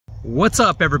What's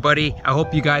up, everybody? I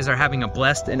hope you guys are having a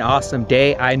blessed and awesome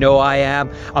day. I know I am.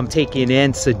 I'm taking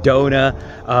in Sedona.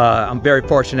 I'm very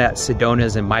fortunate that Sedona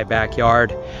is in my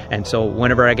backyard. And so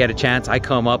whenever I get a chance, I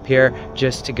come up here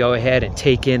just to go ahead and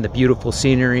take in the beautiful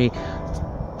scenery,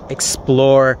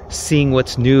 explore, seeing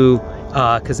what's new,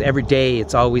 because every day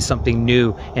it's always something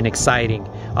new and exciting.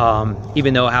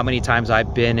 Even though how many times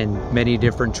I've been in many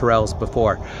different trails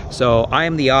before. So I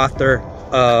am the author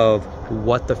of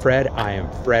What the Fred. I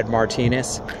am Fred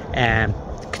Martinez, and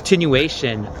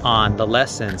continuation on the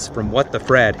lessons from What the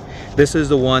Fred. This is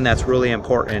the one that's really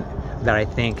important that I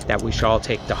think that we should all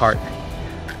take to heart.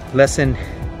 Lesson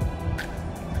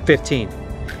 15.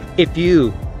 If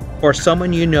you or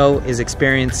someone you know is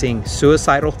experiencing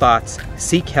suicidal thoughts,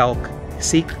 seek help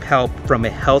from a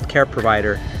healthcare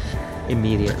provider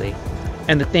immediately.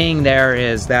 And the thing there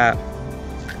is that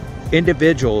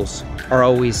individuals are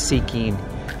always seeking,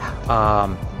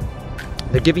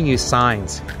 they're giving you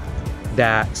signs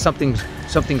that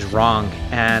something's wrong,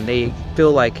 and they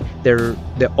feel like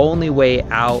the only way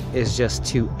out is just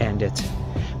to end it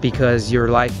because your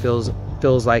life feels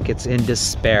like it's in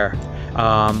despair.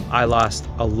 I lost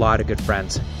a lot of good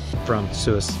friends from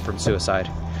suicide,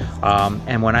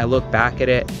 and when I look back at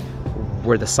it,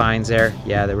 were the signs there?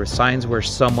 Yeah, there were signs were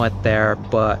somewhat there,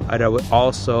 but it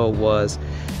also was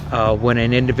when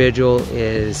an individual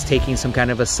is taking some kind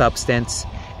of a substance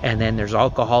and then there's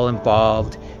alcohol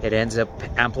involved, it ends up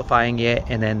amplifying it,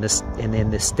 and then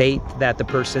the state that the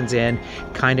person's in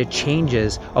kind of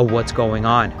changes of what's going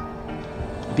on.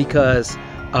 Because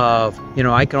of, you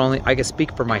know, I can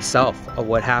speak for myself of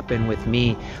what happened with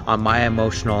me on my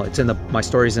emotional, my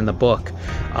story's in the book,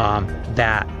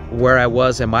 that where I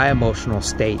was in my emotional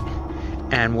state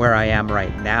and where I am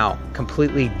right now,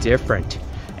 completely different.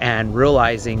 And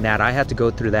realizing that I had to go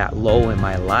through that low in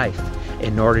my life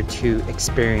in order to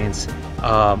experience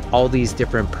all these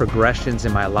different progressions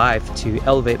in my life, to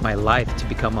elevate my life to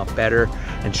become a better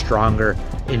and stronger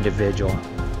individual.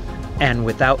 And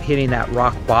without hitting that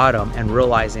rock bottom and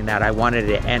realizing that I wanted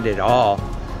to end it all,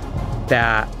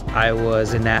 that I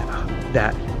was in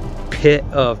that pit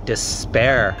of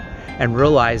despair, and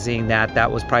realizing that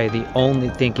that was probably the only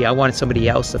thinking. I wanted somebody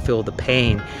else to feel the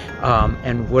pain.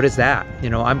 And what is that? You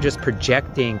know, I'm just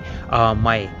projecting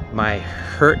my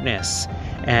hurtness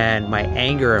and my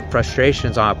anger and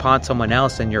frustrations upon someone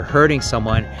else, and you're hurting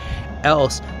someone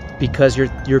else because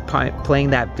you're playing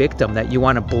that victim, that you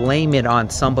want to blame it on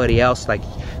somebody else, like,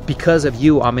 because of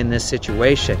you I'm in this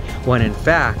situation, when in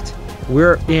fact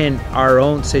we're in our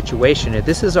own situation.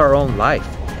 This is our own life.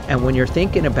 And when you're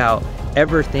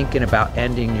ever thinking about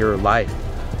ending your life,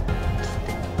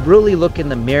 really look in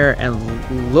the mirror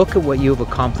and look at what you've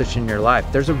accomplished in your life.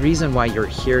 There's a reason why you're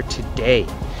here today,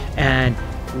 and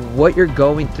what you're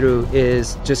going through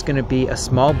is just going to be a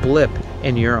small blip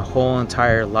in your whole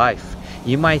entire life.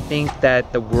 You might think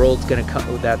that the world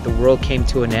came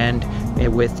to an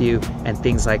end with you and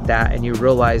things like that, and you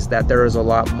realize that there is a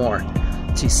lot more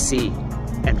to see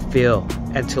and feel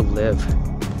and to live.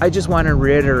 I just want to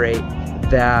reiterate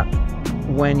that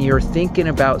when you're thinking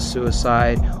about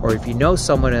suicide, or if you know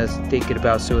someone is thinking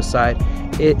about suicide,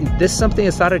 this is something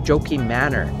that's not a joking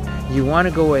manner. You want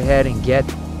to go ahead and get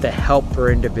the help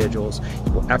for individuals.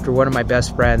 After one of my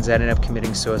best friends ended up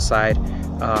committing suicide,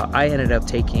 I ended up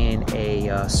taking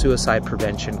a suicide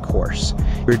prevention course.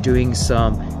 We're doing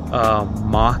some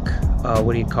mock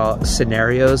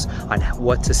scenarios on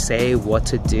what to say, what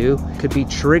to do. Could be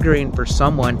triggering for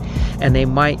someone, and they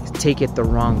might take it the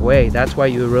wrong way. That's why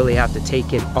you really have to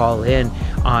take it all in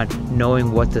on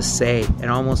knowing what to say,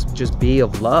 and almost just be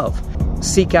of love.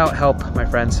 Seek out help, my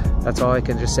friends. That's all I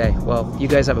can just say. Well, you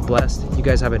guys have a blessed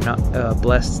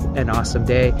and awesome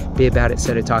day. Be about it,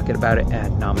 said it, talking about it,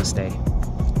 and namaste.